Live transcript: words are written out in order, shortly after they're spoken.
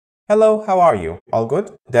Hello, how are you? All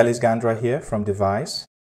good? Delis Gandra here from DVIZ.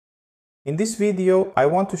 In this video, I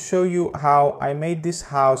want to show you how I made this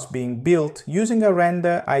house being built using a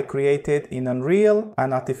render I created in Unreal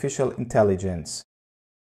and Artificial Intelligence.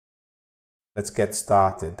 Let's get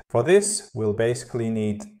started. For this, we'll basically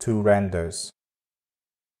need two renders.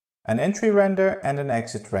 An entry render and an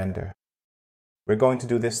exit render. We're going to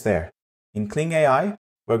do this there. In Kling AI,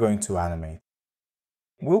 we're going to animate.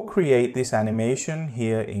 We'll create this animation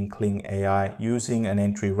here in Kling AI using an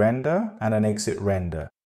entry render and an exit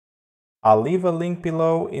render. I'll leave a link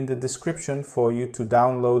below in the description for you to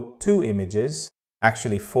download two images,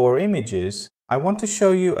 actually 4 images. I want to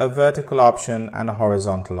show you a vertical option and a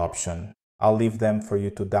horizontal option. I'll leave them for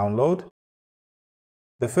you to download.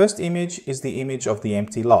 The first image is the image of the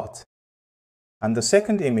empty lot, and the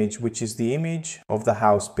second image, which is the image of the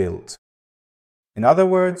house built. In other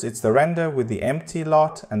words, it's the render with the empty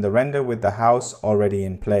lot and the render with the house already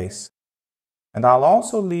in place. And I'll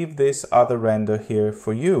also leave this other render here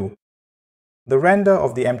for you. The render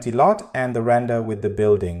of the empty lot and the render with the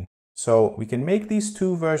building. So we can make these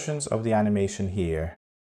two versions of the animation here.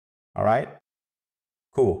 Alright?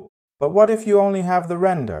 Cool. But what if you only have the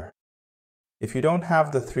render? If you don't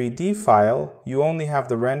have the 3D file, you only have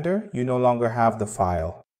the render, you no longer have the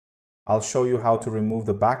file. I'll show you how to remove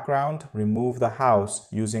the background, remove the house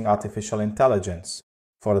using artificial intelligence.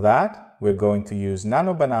 For that, we're going to use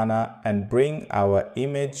Nano Banana and bring our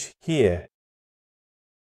image here.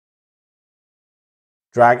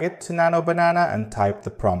 Drag it to Nano Banana and type the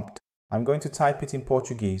prompt. I'm going to type it in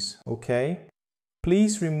Portuguese, okay?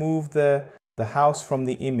 Please remove the house from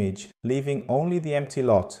the image, leaving only the empty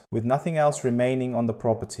lot, with nothing else remaining on the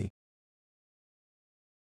property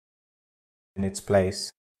in its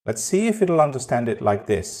place. Let's see if it'll understand it like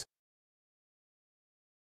this.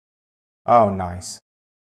 Oh, nice.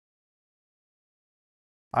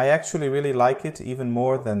 I actually really like it even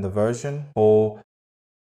more than the version or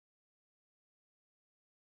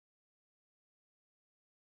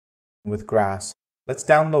with grass. Let's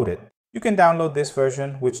download it. You can download this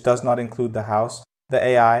version, which does not include the house. The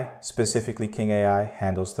AI, specifically Kling AI,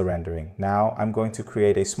 handles the rendering. Now I'm going to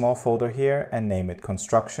create a small folder here and name it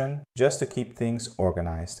construction, just to keep things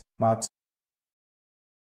organized.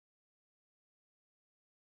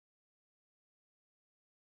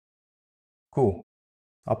 Cool.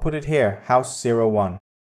 I'll put it here, house 01.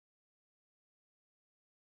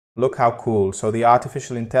 Look how cool. So the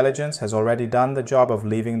artificial intelligence has already done the job of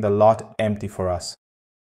leaving the lot empty for us.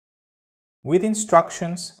 With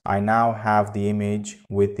instructions, I now have the image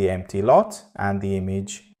with the empty lot and the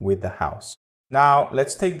image with the house. Now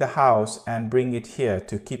let's take the house and bring it here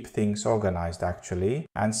to keep things organized actually,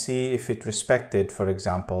 and see if it respected, for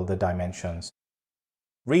example, the dimensions.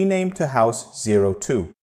 Rename to house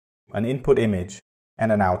 02, an input image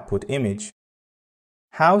and an output image.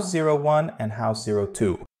 House 01 and house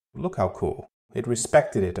 02. Look how cool. It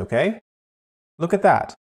respected it, okay? Look at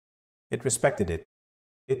that. It respected it.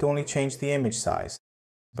 It only changed the image size,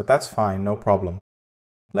 but that's fine, no problem.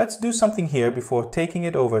 Let's do something here before taking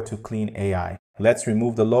it over to Kling AI. Let's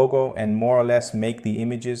remove the logo and more or less make the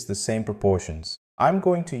images the same proportions. I'm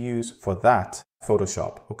going to use for that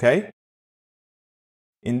Photoshop, okay?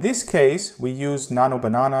 In this case, we used Nano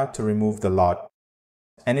Banana to remove the lot.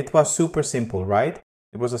 And it was super simple, right?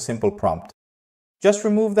 It was a simple prompt. Just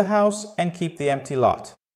remove the house and keep the empty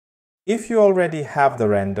lot. If you already have the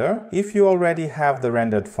render, if you already have the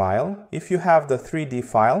rendered file, if you have the 3D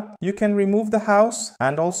file, you can remove the house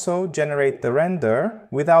and also generate the render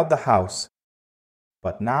without the house.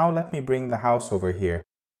 But now let me bring the house over here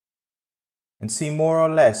and see more or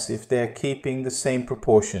less if they're keeping the same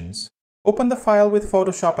proportions. Open the file with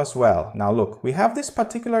Photoshop as well. Now look, we have this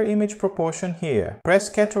particular image proportion here. Press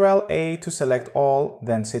Ctrl-A to select all,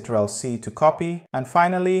 then Ctrl-C to copy, and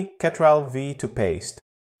finally Ctrl-V to paste.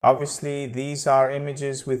 Obviously, these are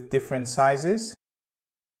images with different sizes.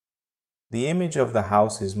 The image of the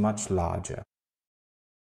house is much larger.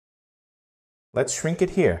 Let's shrink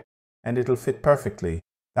it here, and it'll fit perfectly.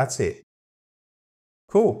 That's it.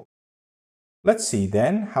 Cool. Let's see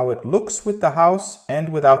then how it looks with the house and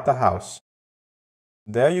without the house.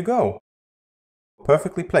 There you go.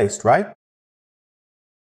 Perfectly placed, right?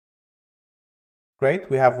 Great,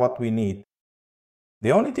 we have what we need.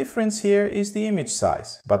 The only difference here is the image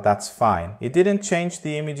size, but that's fine. It didn't change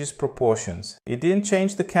the image's proportions. It didn't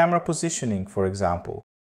change the camera positioning, for example.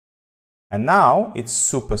 And now it's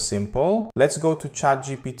super simple. Let's go to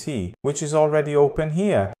ChatGPT, which is already open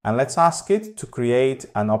here, and let's ask it to create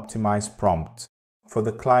an optimized prompt for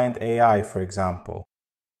the client AI, for example.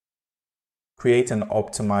 Create an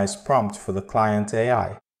optimized prompt for the client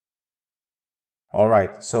AI. All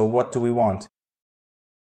right, so what do we want?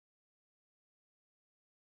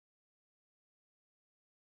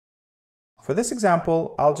 For this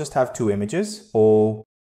example, I'll just have two images, or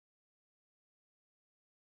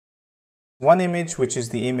one image, which is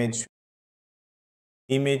the image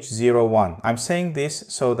 01. I'm saying this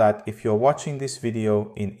so that if you're watching this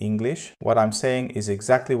video in English, what I'm saying is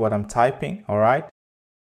exactly what I'm typing, all right?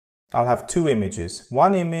 I'll have two images.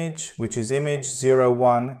 One image, which is image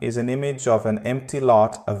 01, is an image of an empty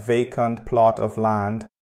lot, a vacant plot of land.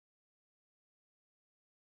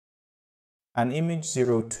 And image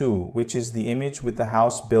 02, which is the image with the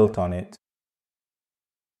house built on it.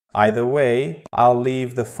 Either way, I'll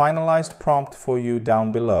leave the finalized prompt for you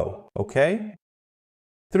down below, okay?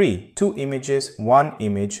 3. Two images, one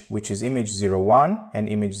image, which is image 01, and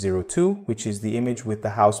image 02, which is the image with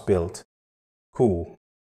the house built. Cool.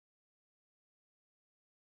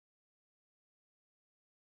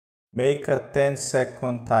 Make a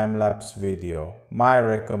 10-second time-lapse video. My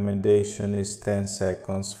recommendation is 10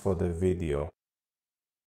 seconds for the video.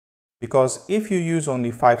 Because if you use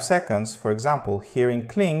only 5 seconds, for example, here in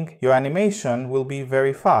Kling, your animation will be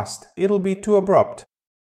very fast. It'll be too abrupt.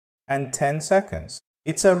 And 10 seconds.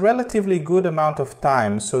 It's a relatively good amount of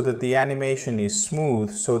time so that the animation is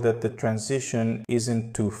smooth, so that the transition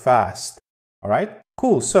isn't too fast. Alright?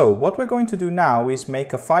 Cool. So what we're going to do now is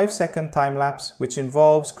make a 5-second time lapse, which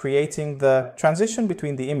involves creating the transition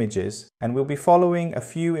between the images, and we'll be following a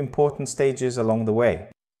few important stages along the way.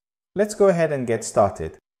 Let's go ahead and get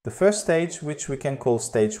started. The first stage, which we can call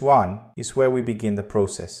stage 1, is where we begin the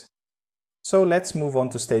process. So let's move on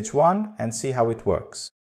to stage 1 and see how it works.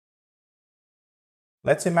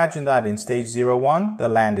 Let's imagine that in stage 01, the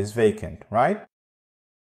land is vacant, right?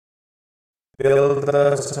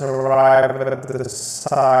 Builders arrive at the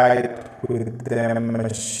site with their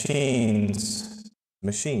machines.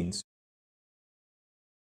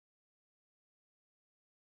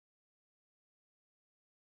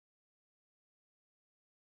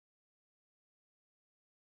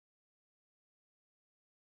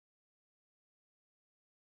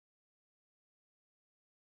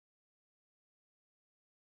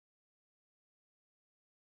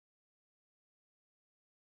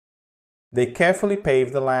 They carefully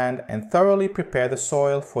pave the land and thoroughly prepare the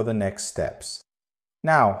soil for the next steps.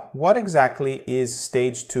 Now, what exactly is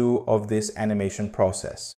stage 2 of this animation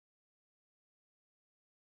process?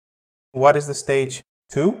 What is the stage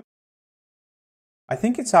 2? I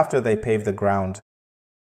think it's after they pave the ground.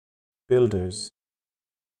 Builders.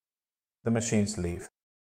 The machines leave.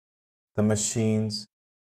 The machines...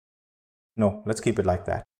 No, let's keep it like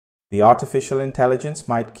that. The artificial intelligence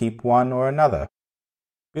might keep one or another.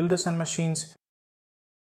 Builders and machines,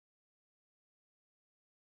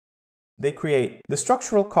 they create the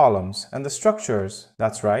structural columns and the structures,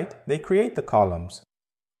 that's right, they create the columns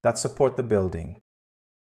that support the building.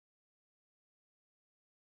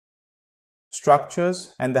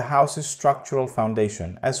 Structures and the house's structural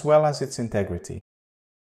foundation, as well as its integrity.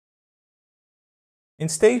 In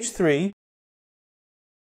stage 3,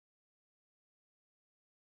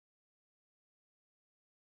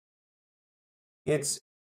 it's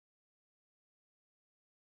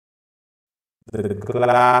the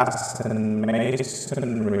glass and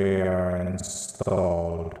masonry are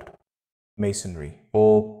installed. Masonry,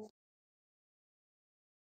 or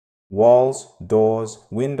walls, doors,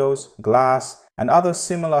 windows, glass, and other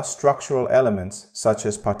similar structural elements such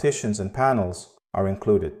as partitions and panels are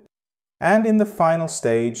included. And in the final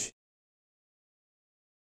stage,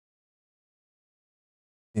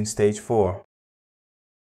 in stage 4,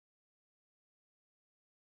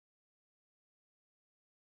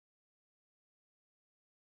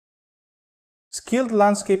 skilled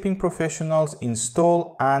landscaping professionals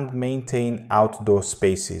install and maintain outdoor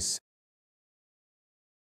spaces.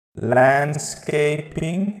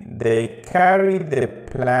 Landscaping, they carry the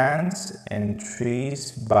plants and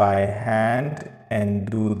trees by hand and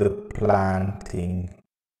do the planting.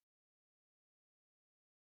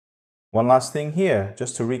 One last thing here,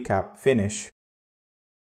 just to recap, finish.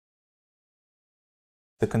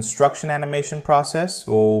 The construction animation process,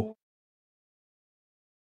 or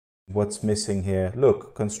what's missing here?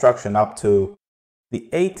 Look, construction up to the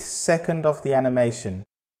 8th second of the animation.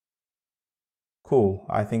 Cool,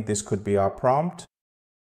 I think this could be our prompt.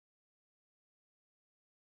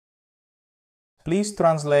 Please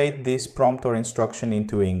translate this prompt or instruction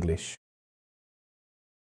into English.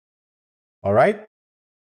 Alright?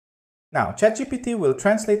 Now, ChatGPT will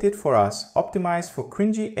translate it for us, optimized for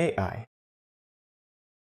cringy AI.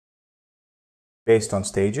 Based on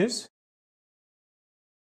stages.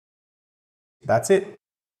 That's it.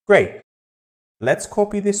 Great. Let's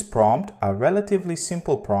copy this prompt, a relatively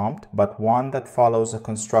simple prompt, but one that follows a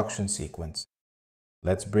construction sequence.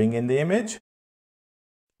 Let's bring in the image.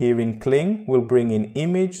 Here in Cling, we'll bring in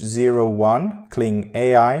image 01, Cling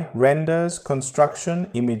AI, renders, construction,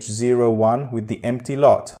 image 01 with the empty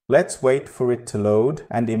lot. Let's wait for it to load,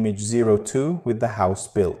 and image 02 with the house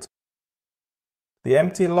built. The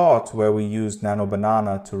empty lot where we used Nano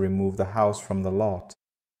Banana to remove the house from the lot.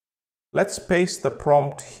 Let's paste the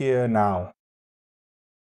prompt here now.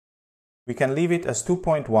 We can leave it as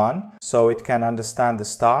 2.1 so it can understand the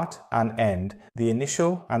start and end, the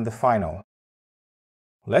initial and the final.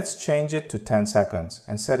 Let's change it to 10 seconds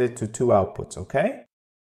and set it to 2 outputs, okay?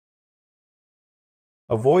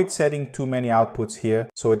 Avoid setting too many outputs here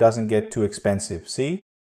so it doesn't get too expensive, see?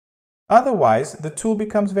 Otherwise, the tool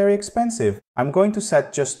becomes very expensive. I'm going to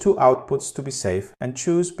set just 2 outputs to be safe and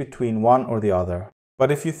choose between one or the other.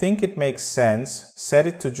 But if you think it makes sense, set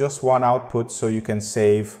it to just 1 output so you can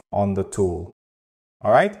save on the tool.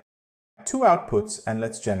 Alright? 2 outputs and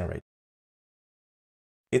let's generate.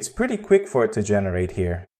 It's pretty quick for it to generate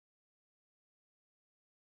here.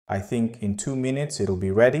 I think in 2 minutes it'll be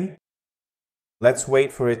ready. Let's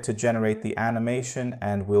wait for it to generate the animation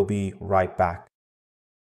and we'll be right back.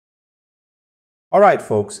 Alright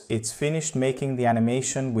folks, it's finished making the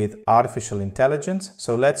animation with artificial intelligence,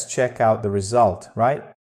 so let's check out the result, right?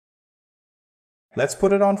 Let's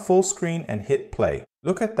put it on full screen and hit play.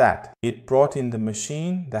 Look at that. It brought in the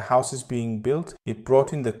machine, the house is being built, it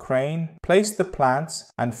brought in the crane, placed the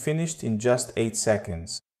plants, and finished in just 8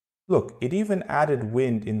 seconds. Look, it even added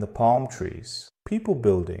wind in the palm trees. People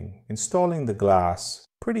building, installing the glass.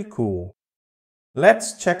 Pretty cool.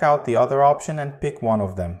 Let's check out the other option and pick one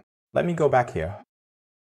of them. Let me go back here.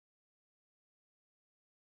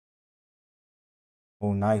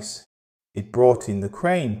 Oh, nice. It brought in the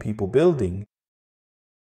crane, people building.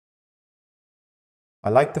 I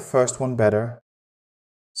like the first one better.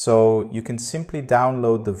 So you can simply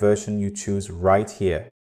download the version you choose right here.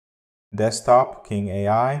 Desktop, King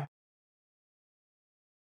AI,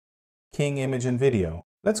 King Image and Video.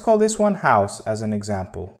 Let's call this one House as an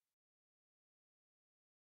example.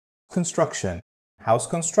 Construction. House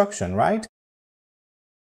construction, right?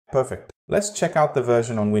 Perfect. Let's check out the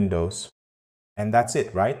version on Windows. And that's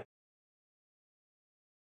it, right?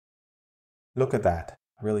 Look at that.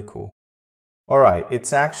 Really cool. Alright,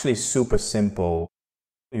 it's actually super simple.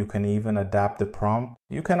 You can even adapt the prompt.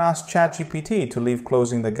 You can ask ChatGPT to leave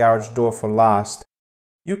closing the garage door for last.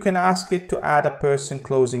 You can ask it to add a person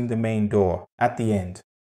closing the main door at the end.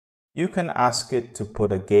 You can ask it to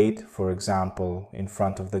put a gate, for example, in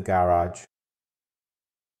front of the garage.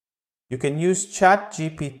 You can use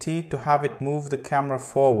ChatGPT to have it move the camera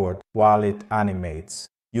forward while it animates.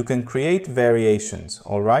 You can create variations,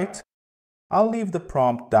 alright? I'll leave the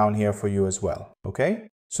prompt down here for you as well, okay?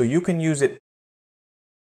 So you can use it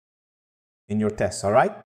in your tests,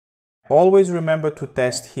 alright? Always remember to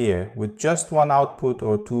test here with just 1 output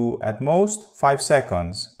or 2, at most 5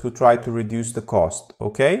 seconds, to try to reduce the cost,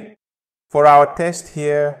 okay? For our test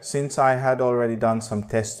here, since I had already done some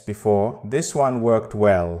tests before, this one worked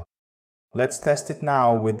well. Let's test it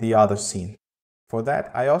now with the other scene. For that,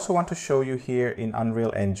 I also want to show you here in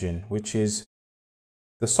Unreal Engine, which is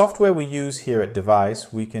the software we use here at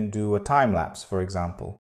DVIZ. We can do a time lapse, for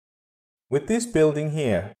example. With this building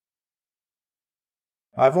here,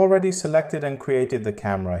 I've already selected and created the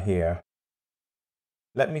camera here.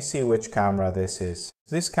 Let me see which camera this is.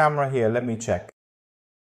 This camera here, let me check.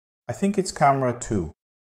 I think it's camera 2.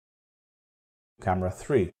 Camera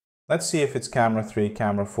 3. Let's see if it's camera 3,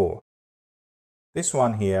 camera 4. This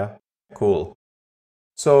one here, cool.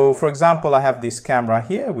 So for example, I have this camera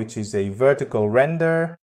here, which is a vertical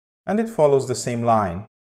render, and it follows the same line.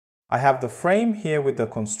 I have the frame here with the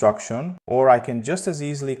construction, or I can just as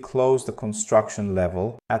easily close the construction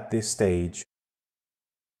level at this stage.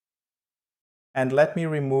 And let me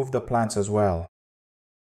remove the plants as well.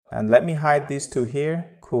 And let me hide these two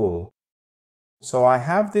here, cool. So I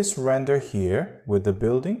have this render here with the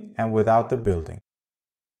building and without the building.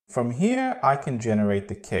 From here, I can generate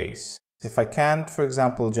the case. If I can't, for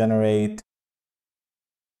example,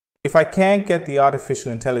 if I can't get the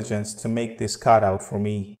artificial intelligence to make this cutout for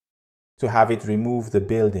me, to have it remove the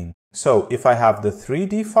building. So if I have the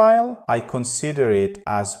 3D file, I consider it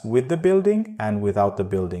as with the building and without the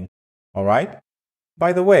building. All right?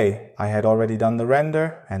 By the way, I had already done the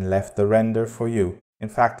render and left the render for you. In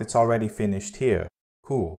fact, it's already finished here.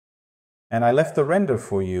 Cool. And I left the render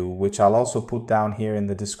for you, which I'll also put down here in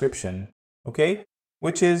the description. Okay?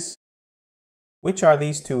 Which are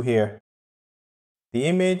these two here? The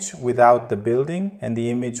image without the building and the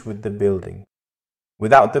image with the building.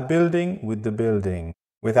 Without the building, with the building.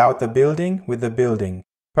 Without the building, with the building.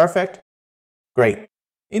 Perfect? Great.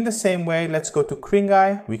 In the same way, let's go to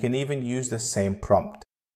Kringai. We can even use the same prompt.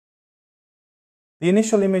 The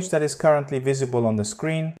initial image that is currently visible on the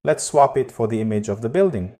screen, let's swap it for the image of the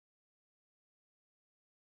building.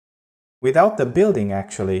 Without the building,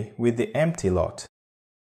 actually, with the empty lot.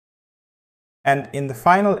 And in the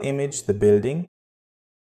final image, the building,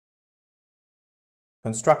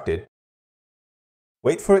 constructed.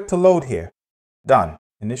 Wait for it to load here. Done.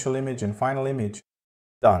 Initial image and final image.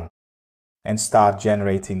 Done. And start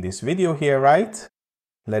generating this video here, right?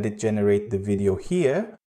 Let it generate the video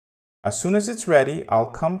here. As soon as it's ready, I'll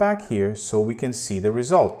come back here so we can see the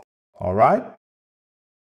result. All right?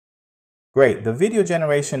 Great, the video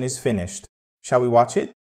generation is finished. Shall we watch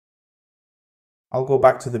it? I'll go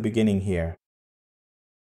back to the beginning here.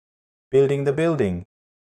 Building the building.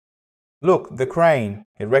 Look, the crane.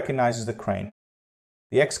 It recognizes the crane.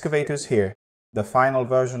 The excavators here. The final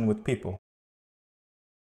version with people.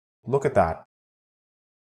 Look at that.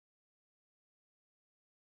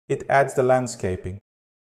 It adds the landscaping.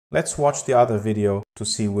 Let's watch the other video to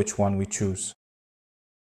see which one we choose.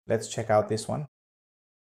 Let's check out this one.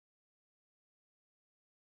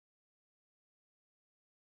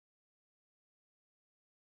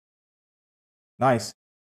 Nice.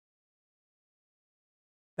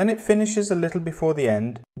 Then it finishes a little before the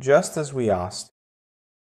end, just as we asked.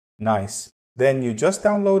 Nice. Then you just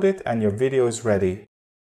download it and your video is ready.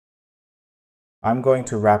 I'm going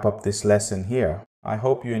to wrap up this lesson here. I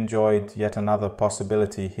hope you enjoyed yet another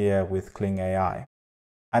possibility here with Kling AI.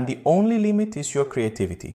 And the only limit is your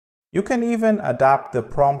creativity. You can even adapt the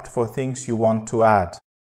prompt for things you want to add.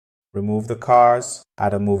 Remove the cars,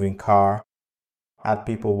 add a moving car, add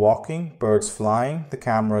people walking, birds flying, the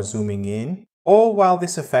camera zooming in, all while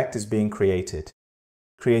this effect is being created.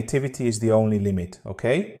 Creativity is the only limit,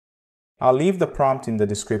 okay? I'll leave the prompt in the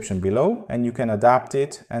description below and you can adapt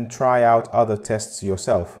it and try out other tests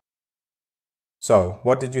yourself. So,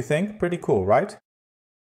 what did you think? Pretty cool, right?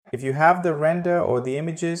 If you have the render or the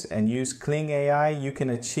images and use Kling AI, you can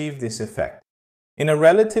achieve this effect in a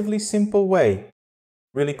relatively simple way.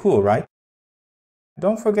 Really cool, right?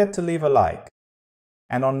 Don't forget to leave a like.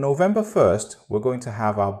 And on November 1st, we're going to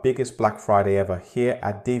have our biggest Black Friday ever here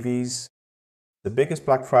at DVIZ. The biggest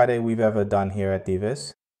Black Friday we've ever done here at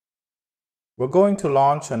DVIZ. We're going to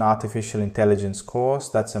launch an artificial intelligence course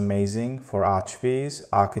that's amazing for Archviz,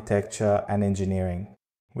 architecture and engineering,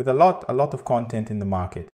 with a lot of content in the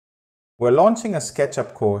market. We're launching a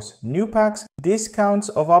SketchUp course, new packs, discounts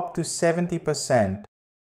of up to 70%.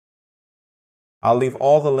 I'll leave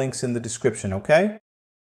all the links in the description, okay?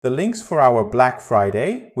 The links for our Black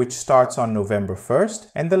Friday, which starts on November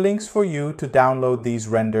 1st, and the links for you to download these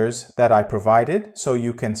renders that I provided so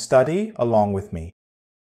you can study along with me.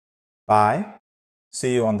 Bye.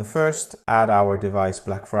 See you on the 1st at our DVIZ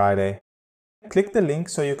Black Friday. Click the link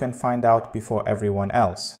so you can find out before everyone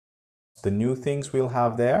else the new things we'll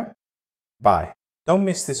have there. Bye. Don't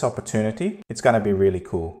miss this opportunity. It's gonna be really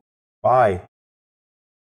cool. Bye.